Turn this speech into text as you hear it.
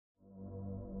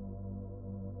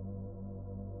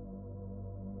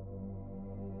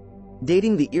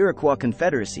Dating the Iroquois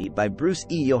Confederacy by Bruce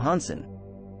E. Johansen.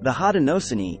 The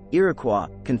Haudenosaunee Iroquois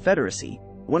Confederacy,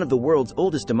 one of the world's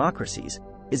oldest democracies,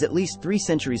 is at least 3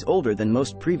 centuries older than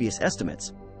most previous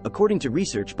estimates, according to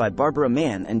research by Barbara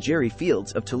Mann and Jerry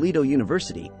Fields of Toledo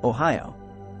University, Ohio.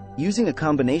 Using a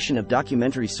combination of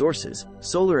documentary sources,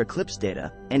 solar eclipse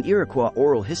data, and Iroquois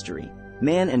oral history,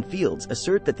 Mann and Fields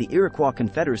assert that the Iroquois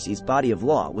Confederacy's body of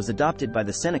law was adopted by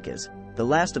the Senecas, the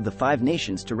last of the 5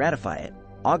 nations to ratify it,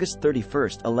 August 31,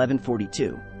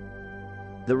 1142.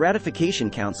 The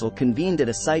Ratification Council convened at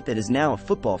a site that is now a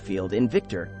football field in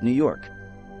Victor, New York.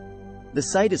 The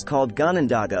site is called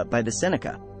Onondaga by the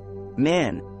Seneca.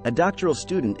 Mann, a doctoral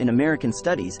student in American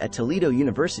Studies at Toledo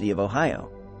University of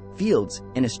Ohio. Fields,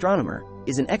 an astronomer,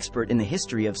 is an expert in the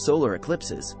history of solar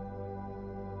eclipses.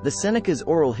 The Seneca's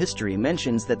oral history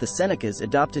mentions that the Senecas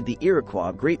adopted the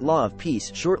Iroquois Great Law of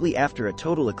Peace shortly after a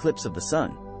total eclipse of the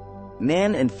sun.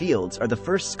 Mann and Fields are the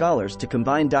first scholars to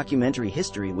combine documentary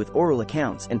history with oral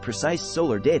accounts and precise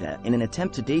solar data in an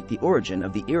attempt to date the origin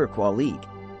of the Iroquois League.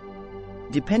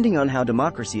 Depending on how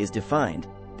democracy is defined,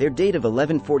 their date of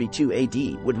 1142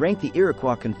 AD would rank the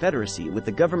Iroquois Confederacy with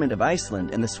the government of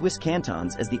Iceland and the Swiss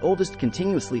cantons as the oldest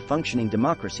continuously functioning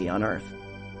democracy on Earth.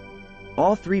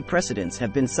 All 3 precedents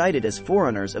have been cited as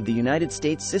forerunners of the United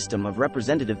States system of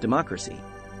representative democracy.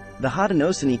 The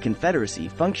Haudenosaunee Confederacy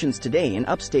functions today in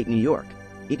upstate New York.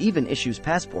 It even issues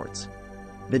passports.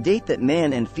 The date that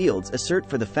Mann and Fields assert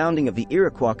for the founding of the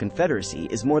Iroquois Confederacy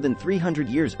is more than 300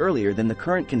 years earlier than the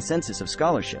current consensus of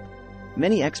scholarship.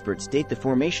 Many experts date the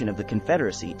formation of the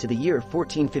Confederacy to the year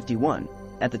 1451,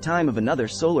 at the time of another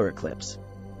solar eclipse.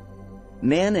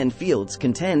 Mann and Fields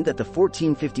contend that the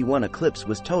 1451 eclipse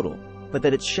was total, but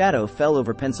that its shadow fell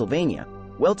over Pennsylvania,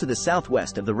 well to the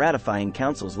southwest of the ratifying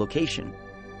council's location.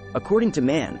 According to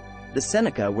Mann, the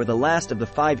Seneca were the last of the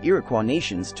 5 Iroquois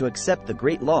nations to accept the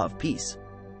Great Law of Peace.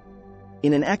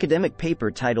 In an academic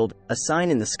paper titled, A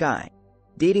Sign in the Sky,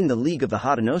 dating the League of the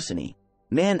Haudenosaunee,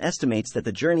 Mann estimates that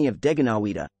the journey of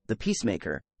Deganawida, the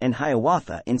peacemaker, and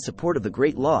Hiawatha in support of the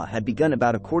Great Law had begun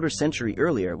about a quarter century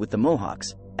earlier with the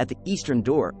Mohawks, at the eastern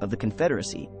door of the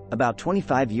Confederacy, about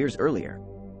 25 years earlier.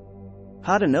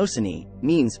 Haudenosaunee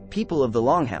means people of the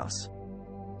Longhouse.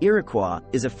 Iroquois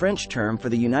is a French term for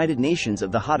the United Nations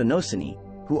of the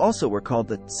Haudenosaunee, who also were called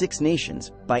the 6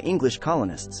 Nations by English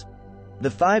colonists. The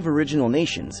 5 original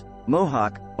nations,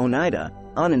 Mohawk, Oneida,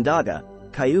 Onondaga,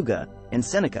 Cayuga, and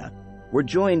Seneca, were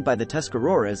joined by the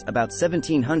Tuscaroras about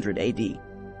 1700 AD. The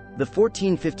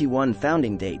 1451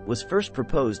 founding date was first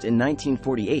proposed in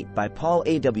 1948 by Paul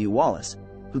A. W. Wallace,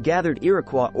 who gathered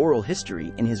Iroquois oral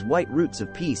history in his White Roots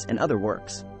of Peace and other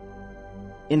works.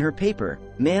 In her paper,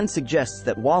 Mann suggests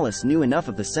that Wallace knew enough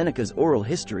of the Seneca's oral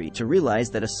history to realize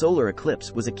that a solar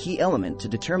eclipse was a key element to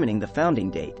determining the founding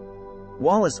date.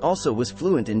 Wallace also was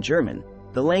fluent in German,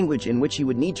 the language in which he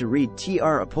would need to read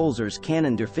T.R. Apolzer's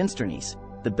Canon der Finsternis,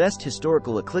 the best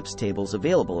historical eclipse tables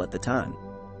available at the time.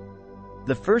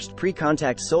 The first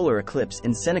pre-contact solar eclipse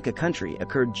in Seneca country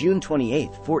occurred June 28,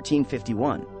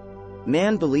 1451.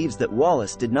 Mann believes that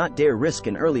Wallace did not dare risk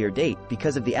an earlier date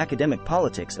because of the academic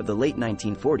politics of the late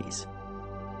 1940s.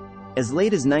 As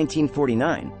late as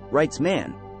 1949, writes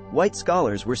Mann, white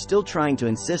scholars were still trying to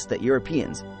insist that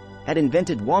Europeans had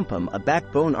invented wampum, a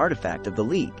backbone artifact of the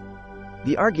League.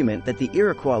 The argument that the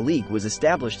Iroquois League was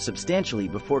established substantially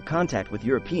before contact with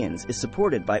Europeans is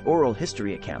supported by oral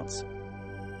history accounts.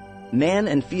 Mann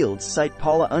and Fields cite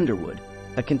Paula Underwood,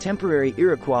 a contemporary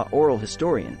Iroquois oral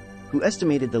historian, who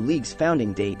estimated the League's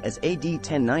founding date as AD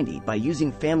 1090 by using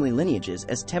family lineages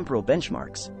as temporal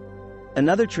benchmarks.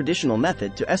 Another traditional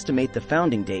method to estimate the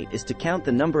founding date is to count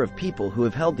the number of people who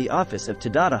have held the office of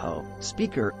Tadadaho,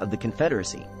 Speaker of the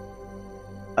Confederacy.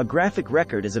 A graphic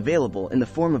record is available in the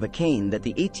form of a cane that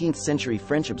the 18th century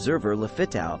French observer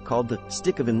Lafitau called the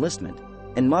stick of enlistment,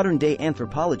 and modern-day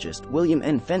anthropologist William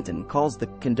N. Fenton calls the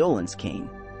condolence cane.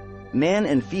 Mann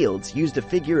and Fields used a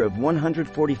figure of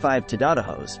 145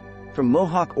 Tadadahos, from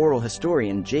Mohawk oral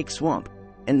historian Jake Swamp,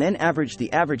 and then averaged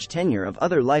the average tenure of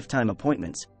other lifetime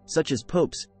appointments, such as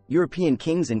popes, European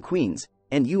kings and queens,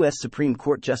 and U.S. Supreme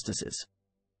Court justices.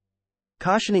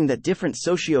 Cautioning that different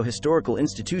socio-historical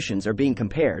institutions are being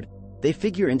compared, they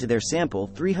figure into their sample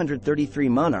 333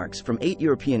 monarchs from 8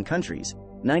 European countries,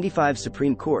 95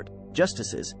 Supreme Court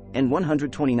justices, and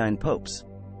 129 popes.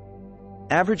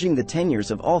 Averaging the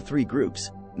tenures of all 3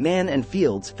 groups, Mann and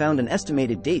Fields found an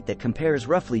estimated date that compares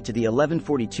roughly to the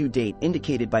 1142 date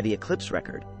indicated by the eclipse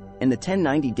record, and the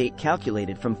 1090 date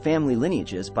calculated from family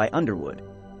lineages by Underwood.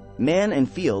 Mann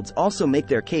and Fields also make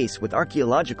their case with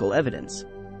archaeological evidence.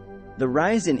 The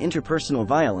rise in interpersonal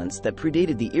violence that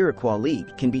predated the Iroquois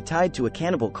League can be tied to a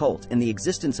cannibal cult and the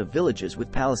existence of villages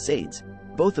with palisades,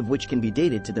 both of which can be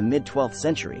dated to the mid-12th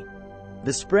century.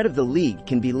 The spread of the League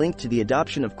can be linked to the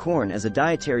adoption of corn as a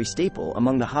dietary staple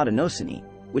among the Haudenosaunee,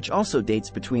 which also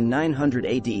dates between 900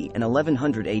 AD and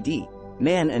 1100 AD,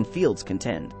 Mann and Fields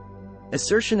contend.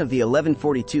 Assertion of the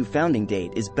 1142 founding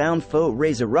date is bound to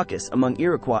raise a ruckus among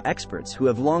Iroquois experts who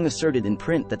have long asserted in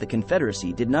print that the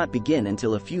Confederacy did not begin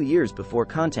until a few years before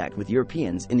contact with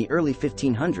Europeans in the early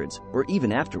 1500s, or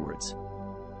even afterwards.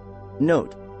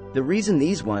 Note: the reason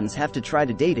these ones have to try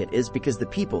to date it is because the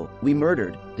people we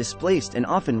murdered, displaced and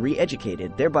often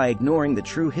re-educated, thereby ignoring the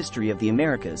true history of the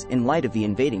Americas in light of the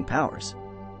invading powers.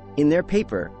 In their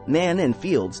paper, Mann and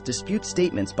Fields dispute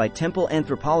statements by Temple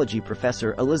anthropology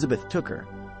professor Elizabeth Tooker,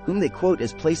 whom they quote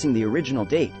as placing the original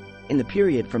date in the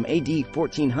period from AD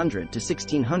 1400 to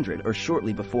 1600 or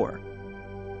shortly before.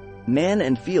 Mann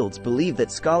and Fields believe that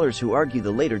scholars who argue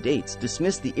the later dates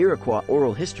dismiss the Iroquois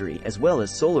oral history as well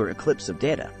as solar eclipse of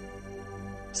data.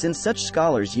 Since such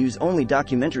scholars use only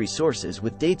documentary sources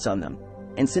with dates on them,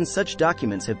 and since such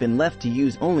documents have been left to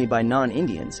use only by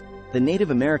non-Indians, the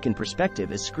Native American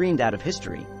perspective is screened out of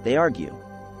history, they argue.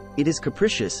 It is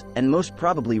capricious, and most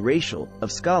probably racial,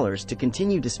 of scholars to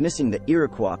continue dismissing the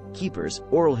Iroquois keepers,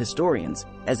 oral historians,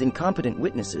 as incompetent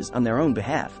witnesses on their own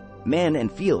behalf, Mann and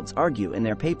Fields argue in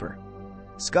their paper.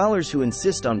 Scholars who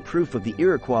insist on proof of the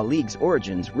Iroquois League's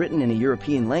origins written in a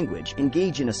European language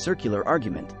engage in a circular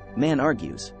argument, Mann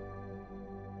argues.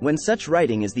 When such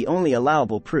writing is the only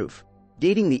allowable proof,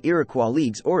 dating the Iroquois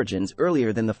League's origins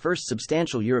earlier than the first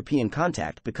substantial European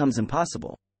contact becomes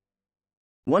impossible.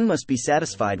 One must be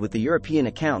satisfied with the European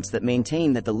accounts that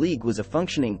maintain that the League was a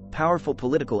functioning, powerful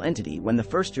political entity when the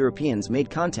first Europeans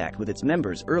made contact with its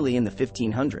members early in the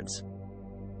 1500s.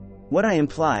 What I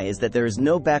imply is that there is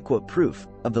no "proof"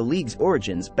 of the League's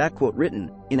origins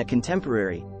written in a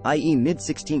contemporary, i.e.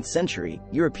 mid-16th century,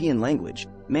 European language,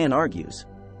 Mann argues.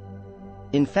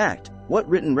 In fact, what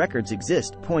written records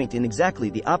exist point in exactly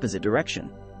the opposite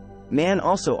direction. Mann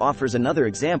also offers another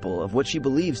example of what she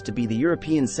believes to be the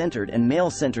European-centered and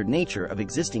male-centered nature of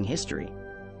existing history.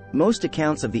 Most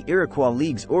accounts of the Iroquois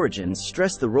League's origins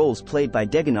stress the roles played by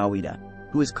Deganawida,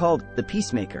 who is called the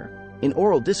peacemaker in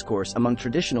oral discourse among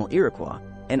traditional Iroquois,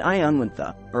 and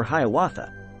Ionwantha, or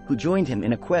Hiawatha, who joined him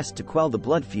in a quest to quell the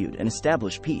blood feud and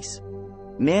establish peace.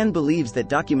 Mann believes that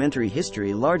documentary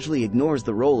history largely ignores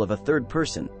the role of a third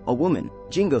person, a woman,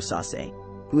 Jingosase,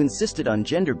 who insisted on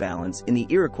gender balance in the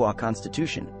Iroquois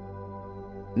Constitution.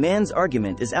 Mann's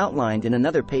argument is outlined in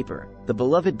another paper, The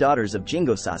Beloved Daughters of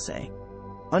Jingosase.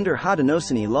 Under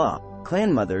Haudenosaunee law,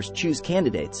 clan mothers choose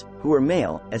candidates, who are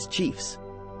male, as chiefs.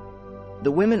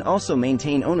 The women also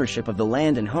maintain ownership of the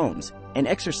land and homes, and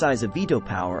exercise a veto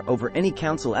power over any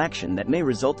council action that may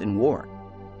result in war.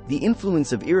 The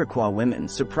influence of Iroquois women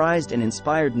surprised and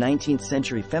inspired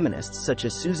 19th-century feminists such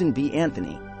as Susan B.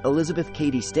 Anthony, Elizabeth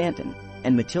Cady Stanton,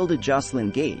 and Matilda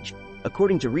Jocelyn Gage,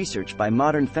 according to research by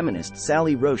modern feminist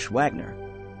Sally Roche Wagner.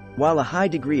 While a high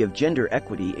degree of gender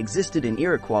equity existed in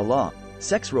Iroquois law,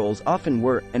 sex roles often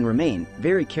were, and remain,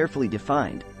 very carefully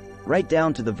defined, right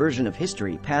down to the version of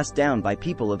history passed down by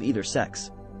people of either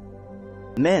sex.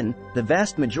 Men, the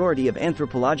vast majority of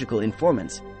anthropological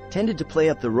informants, tended to play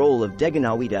up the role of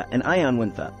Deganawida and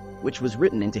Ionwantha, which was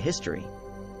written into history.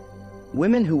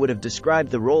 Women who would have described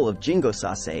the role of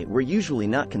Jingosase were usually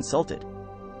not consulted.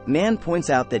 Mann points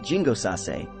out that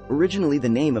Jingosase, originally the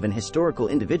name of an historical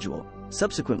individual,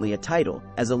 subsequently a title,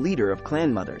 as a leader of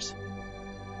clan mothers.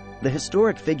 The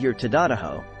historic figure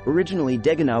Tadadaho, originally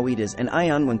Deganawida's and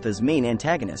Ionwantha's main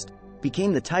antagonist,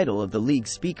 became the title of the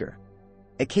League's speaker.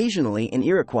 Occasionally in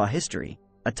Iroquois history,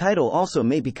 a title also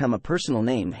may become a personal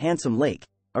name. Handsome Lake,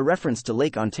 a reference to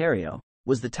Lake Ontario,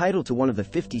 was the title to one of the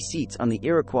 50 seats on the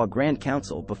Iroquois Grand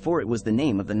Council before it was the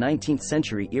name of the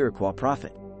 19th-century Iroquois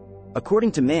prophet.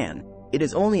 According to Mann, it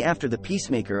is only after the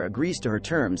peacemaker agrees to her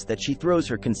terms that she throws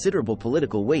her considerable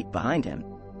political weight behind him.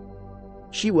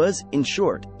 She was, in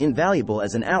short, invaluable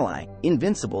as an ally,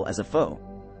 invincible as a foe.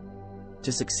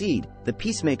 To succeed, the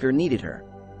peacemaker needed her.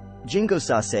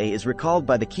 Jingosase is recalled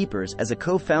by the keepers as a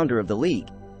co-founder of the League,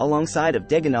 alongside of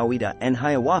Deganawida and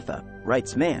Hiawatha,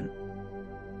 writes Mann.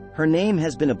 Her name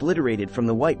has been obliterated from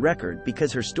the white record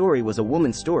because her story was a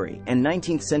woman's story, and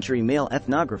 19th-century male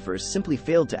ethnographers simply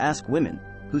failed to ask women,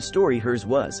 whose story hers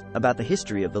was, about the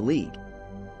history of the League.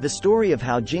 The story of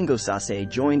how Jingosase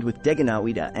joined with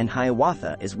Deganawida and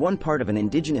Hiawatha is one part of an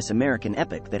indigenous American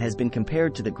epic that has been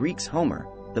compared to the Greeks' Homer,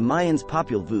 the Mayans'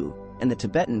 Popol Vuh, and the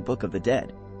Tibetan Book of the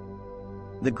Dead.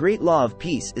 The Great Law of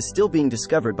Peace is still being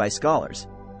discovered by scholars.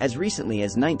 As recently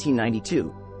as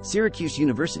 1992, Syracuse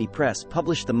University Press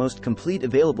published the most complete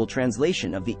available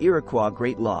translation of the Iroquois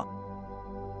Great Law.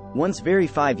 Once every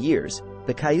 5 years,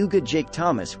 the Cayuga Jake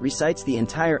Thomas recites the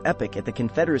entire epic at the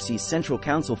Confederacy's Central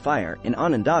Council Fire in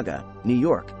Onondaga, New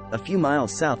York, a few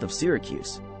miles south of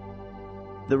Syracuse.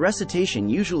 The recitation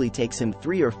usually takes him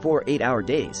 3 or 4 8-hour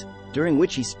days, during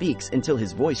which he speaks until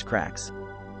his voice cracks.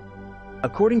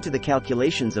 According to the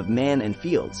calculations of Man and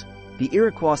Fields, the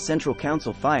Iroquois Central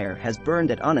Council Fire has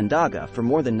burned at Onondaga for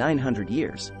more than 900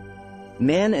 years.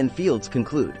 Man and Fields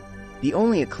conclude, the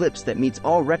only eclipse that meets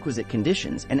all requisite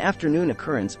conditions, an afternoon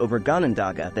occurrence over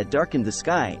Onondaga that darkened the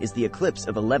sky, is the eclipse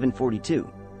of 1142.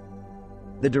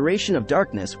 The duration of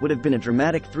darkness would have been a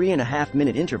dramatic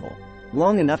 3.5-minute interval,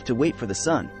 long enough to wait for the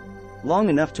sun, long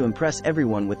enough to impress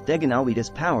everyone with Deganawita's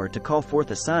power to call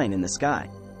forth a sign in the sky.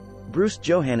 Bruce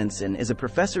Johannesson is a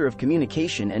professor of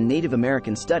communication and Native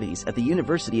American studies at the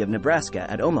University of Nebraska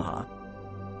at Omaha.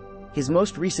 His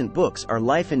most recent books are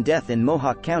Life and Death in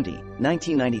Mohawk County,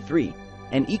 1993,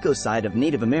 and Ecocide of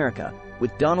Native America,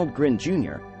 with Donald Grin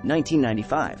Jr.,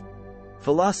 1995.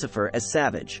 Philosopher as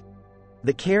Savage.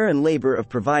 The care and labor of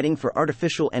providing for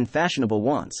artificial and fashionable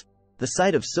wants, the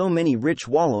sight of so many rich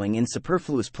wallowing in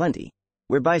superfluous plenty,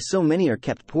 whereby so many are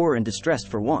kept poor and distressed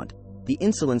for want, the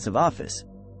insolence of office,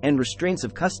 and restraints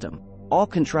of custom, all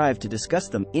contrive to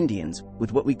disgust them, Indians,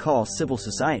 with what we call civil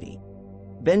society.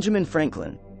 Benjamin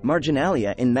Franklin,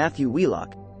 Marginalia in Matthew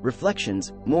Wheelock,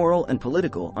 Reflections, Moral and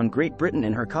Political on Great Britain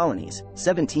and Her Colonies,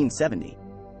 1770.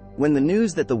 When the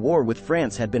news that the war with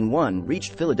France had been won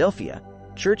reached Philadelphia,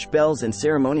 church bells and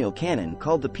ceremonial cannon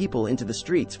called the people into the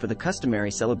streets for the customary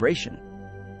celebration.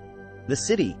 The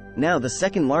city, now the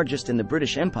second largest in the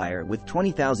British Empire with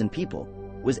 20,000 people,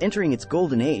 was entering its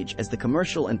golden age as the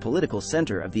commercial and political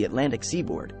center of the Atlantic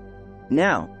seaboard.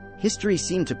 Now, history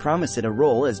seemed to promise it a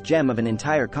role as gem of an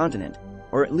entire continent,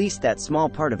 or at least that small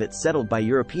part of it settled by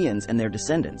Europeans and their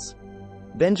descendants.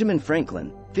 Benjamin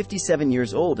Franklin, 57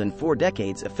 years old and 4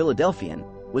 decades a Philadelphian,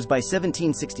 was by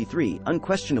 1763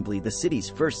 unquestionably the city's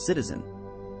first citizen.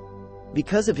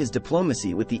 Because of his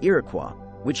diplomacy with the Iroquois,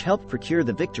 which helped procure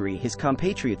the victory his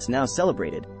compatriots now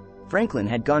celebrated, Franklin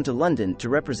had gone to London to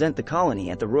represent the colony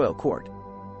at the royal court.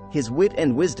 His wit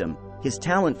and wisdom, his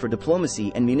talent for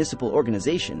diplomacy and municipal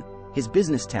organization, his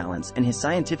business talents and his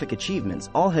scientific achievements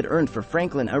all had earned for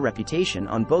Franklin a reputation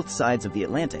on both sides of the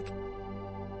Atlantic.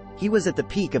 He was at the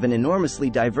peak of an enormously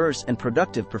diverse and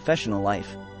productive professional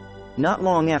life. Not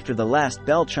long after the last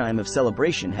bell chime of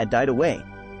celebration had died away,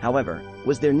 however,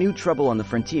 was there new trouble on the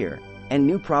frontier, and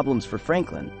new problems for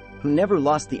Franklin, who never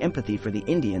lost the empathy for the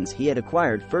Indians he had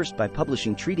acquired first by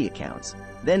publishing treaty accounts,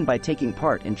 then by taking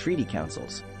part in treaty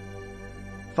councils.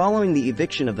 Following the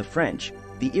eviction of the French,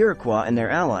 the Iroquois and their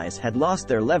allies had lost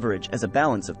their leverage as a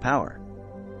balance of power.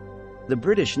 The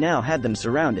British now had them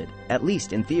surrounded, at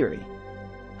least in theory.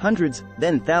 Hundreds,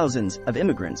 then thousands, of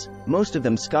immigrants, most of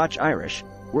them Scotch-Irish,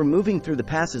 were moving through the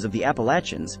passes of the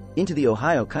Appalachians, into the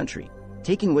Ohio country,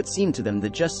 taking what seemed to them the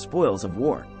just spoils of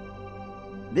war.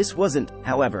 This wasn't,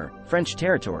 however, French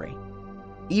territory.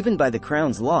 Even by the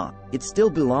Crown's law, it still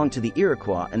belonged to the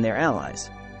Iroquois and their allies.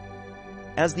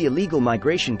 As the illegal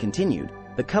migration continued,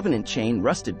 the covenant chain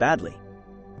rusted badly.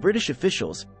 British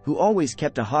officials, who always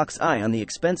kept a hawk's eye on the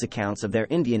expense accounts of their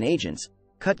Indian agents,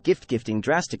 cut gift-gifting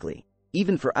drastically,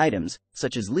 even for items,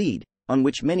 such as lead, on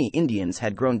which many Indians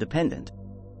had grown dependent.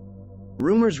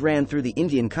 Rumors ran through the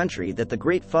Indian country that the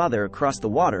Great Father across the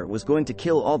water was going to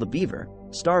kill all the beaver,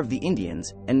 starve the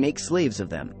Indians, and make slaves of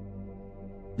them.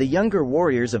 The younger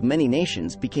warriors of many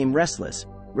nations became restless,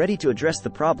 ready to address the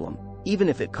problem, even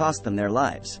if it cost them their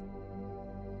lives.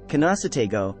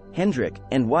 Canasatego, Hendrick,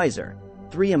 and Weiser,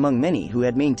 3 among many who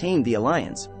had maintained the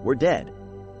alliance, were dead.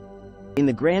 In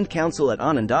the Grand Council at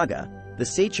Onondaga, the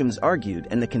sachems argued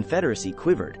and the Confederacy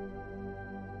quivered.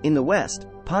 In the West,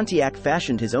 Pontiac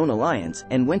fashioned his own alliance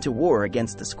and went to war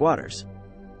against the squatters.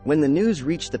 When the news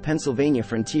reached the Pennsylvania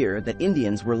frontier that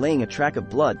Indians were laying a track of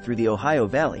blood through the Ohio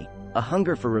Valley, a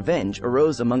hunger for revenge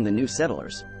arose among the new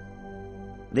settlers.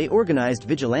 They organized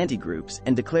vigilante groups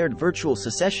and declared virtual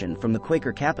secession from the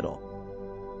Quaker capital.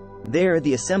 There,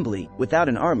 the Assembly, without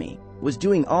an army, was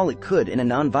doing all it could in a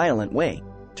nonviolent way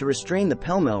to restrain the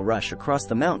pell-mell rush across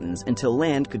the mountains until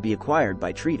land could be acquired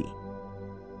by treaty.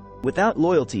 Without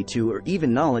loyalty to or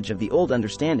even knowledge of the old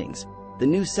understandings, the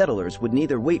new settlers would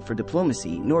neither wait for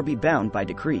diplomacy nor be bound by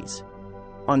decrees.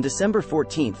 On December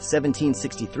 14,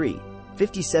 1763,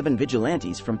 57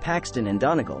 vigilantes from Paxton and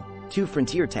Donegal, 2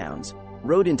 frontier towns,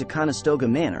 rode into Conestoga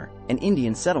Manor, an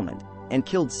Indian settlement, and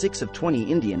killed 6 of 20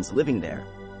 Indians living there.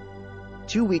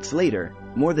 2 weeks later,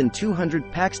 more than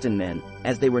 200 Paxton men,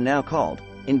 as they were now called,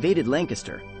 invaded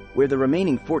Lancaster, where the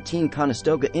remaining 14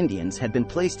 Conestoga Indians had been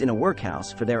placed in a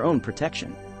workhouse for their own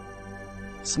protection.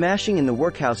 Smashing in the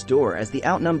workhouse door as the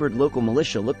outnumbered local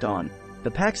militia looked on,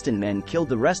 the Paxton men killed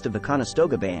the rest of the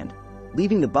Conestoga band,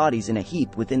 leaving the bodies in a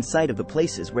heap within sight of the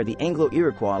places where the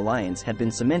Anglo-Iroquois alliance had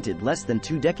been cemented less than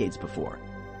 2 decades before.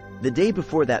 The day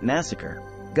before that massacre,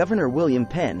 Governor William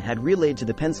Penn had relayed to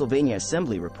the Pennsylvania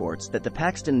Assembly reports that the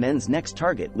Paxton men's next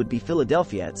target would be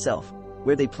Philadelphia itself,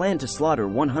 where they planned to slaughter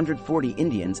 140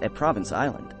 Indians at Province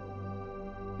Island.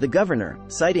 The governor,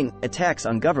 citing attacks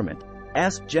on government,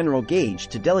 asked General Gage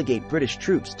to delegate British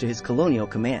troops to his colonial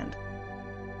command.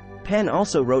 Penn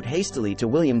also wrote hastily to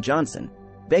William Johnson,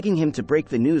 begging him to break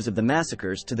the news of the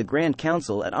massacres to the Grand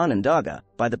Council at Onondaga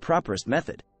by the properest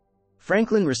method.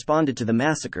 Franklin responded to the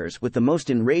massacres with the most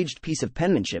enraged piece of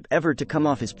penmanship ever to come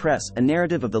off his press, a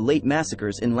narrative of the late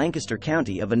massacres in Lancaster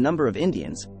County of a number of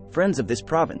Indians, friends of this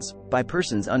province, by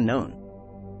persons unknown.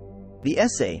 The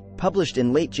essay, published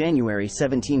in late January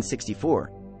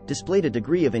 1764, displayed a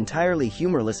degree of entirely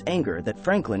humorless anger that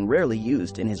Franklin rarely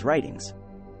used in his writings.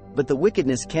 But the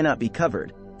wickedness cannot be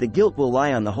covered, the guilt will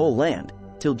lie on the whole land,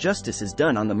 till justice is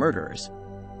done on the murderers.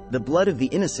 The blood of the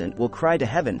innocent will cry to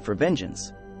heaven for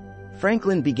vengeance.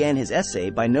 Franklin began his essay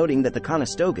by noting that the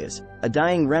Conestogas, a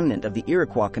dying remnant of the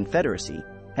Iroquois Confederacy,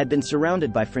 had been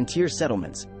surrounded by frontier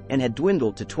settlements, and had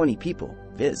dwindled to 20 people,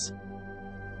 viz.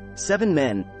 7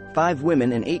 men, 5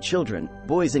 women and 8 children,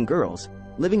 boys and girls,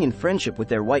 living in friendship with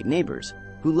their white neighbors,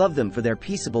 who loved them for their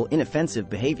peaceable, inoffensive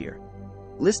behavior.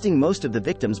 Listing most of the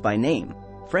victims by name,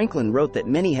 Franklin wrote that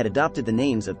many had adopted the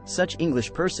names of such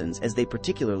English persons as they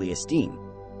particularly esteem.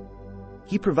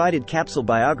 He provided capsule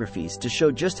biographies to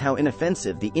show just how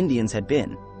inoffensive the Indians had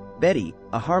been. Betty,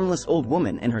 a harmless old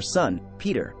woman, and her son,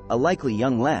 Peter, a likely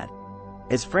young lad.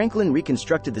 As Franklin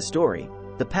reconstructed the story,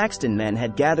 the Paxton men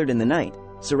had gathered in the night,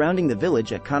 surrounding the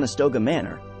village at Conestoga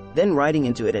Manor, then riding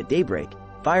into it at daybreak,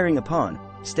 firing upon,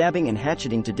 stabbing and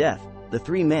hatcheting to death, the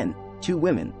 3 men, 2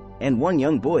 women, and 1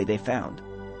 young boy they found.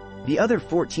 The other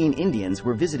 14 Indians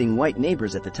were visiting white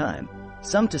neighbors at the time,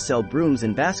 some to sell brooms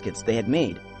and baskets they had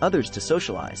made, others to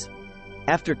socialize.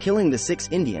 After killing the 6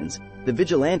 Indians, the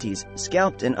vigilantes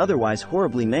scalped and otherwise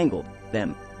horribly mangled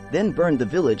them, then burned the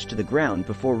village to the ground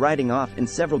before riding off in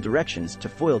several directions to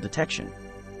foil detection.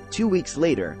 2 weeks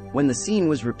later, when the scene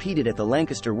was repeated at the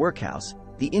Lancaster workhouse,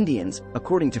 the Indians,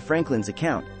 according to Franklin's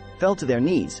account, fell to their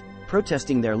knees,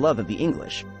 protesting their love of the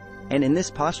English. And in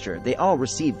this posture they all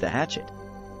received the hatchet.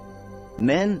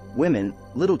 Men, women,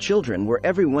 little children were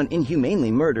everyone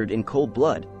inhumanely murdered in cold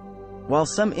blood. While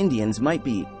some Indians might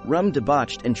be rum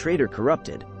debauched and traitor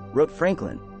corrupted, wrote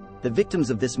Franklin, the victims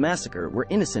of this massacre were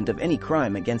innocent of any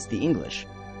crime against the English.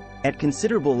 At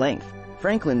considerable length,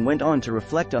 Franklin went on to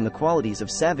reflect on the qualities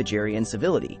of savagery and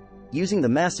civility, using the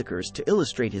massacres to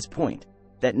illustrate his point,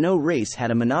 that no race had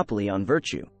a monopoly on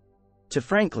virtue. To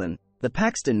Franklin, the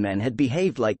Paxton men had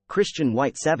behaved like Christian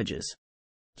white savages.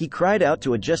 He cried out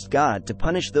to a just God to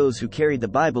punish those who carried the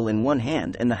Bible in one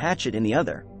hand and the hatchet in the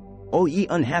other. O ye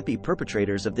unhappy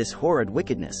perpetrators of this horrid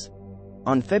wickedness!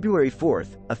 On February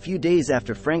 4th, a few days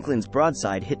after Franklin's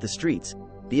broadside hit the streets,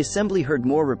 the Assembly heard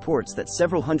more reports that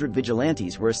several hundred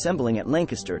vigilantes were assembling at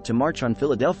Lancaster to march on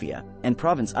Philadelphia and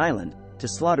Province Island to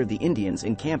slaughter the Indians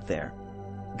encamped there.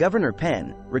 Governor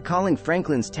Penn, recalling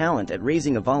Franklin's talent at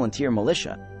raising a volunteer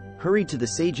militia, hurried to the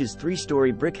Sage's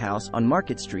 3-story brick house on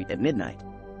Market Street at midnight.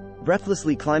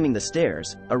 Breathlessly climbing the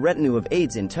stairs, a retinue of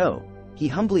aides in tow, he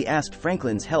humbly asked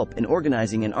Franklin's help in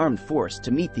organizing an armed force to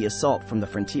meet the assault from the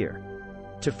frontier.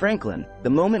 To Franklin, the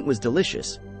moment was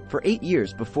delicious, for 8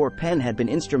 years before Penn had been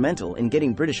instrumental in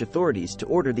getting British authorities to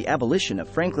order the abolition of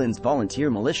Franklin's volunteer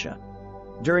militia.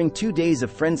 During 2 days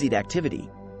of frenzied activity,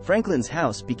 Franklin's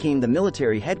house became the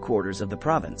military headquarters of the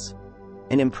province.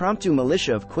 An impromptu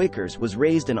militia of Quakers was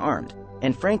raised and armed,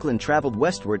 and Franklin traveled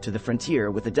westward to the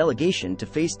frontier with a delegation to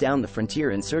face down the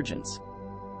frontier insurgents.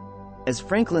 As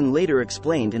Franklin later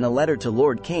explained in a letter to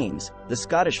Lord Kaimes, the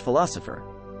Scottish philosopher,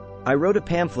 I wrote a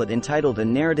pamphlet entitled A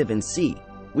Narrative in Sea,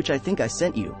 which I think I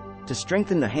sent you, to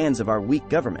strengthen the hands of our weak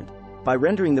government, by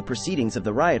rendering the proceedings of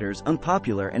the rioters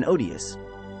unpopular and odious.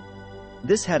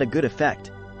 This had a good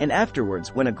effect, and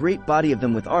afterwards when a great body of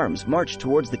them with arms marched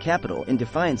towards the capital in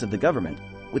defiance of the government,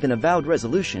 with an avowed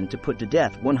resolution to put to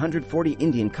death 140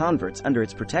 Indian converts under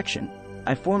its protection,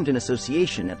 I formed an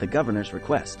association at the governor's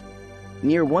request.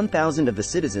 Near 1,000 of the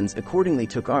citizens accordingly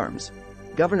took arms.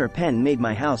 Governor Penn made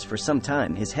my house for some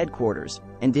time his headquarters,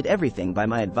 and did everything by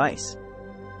my advice.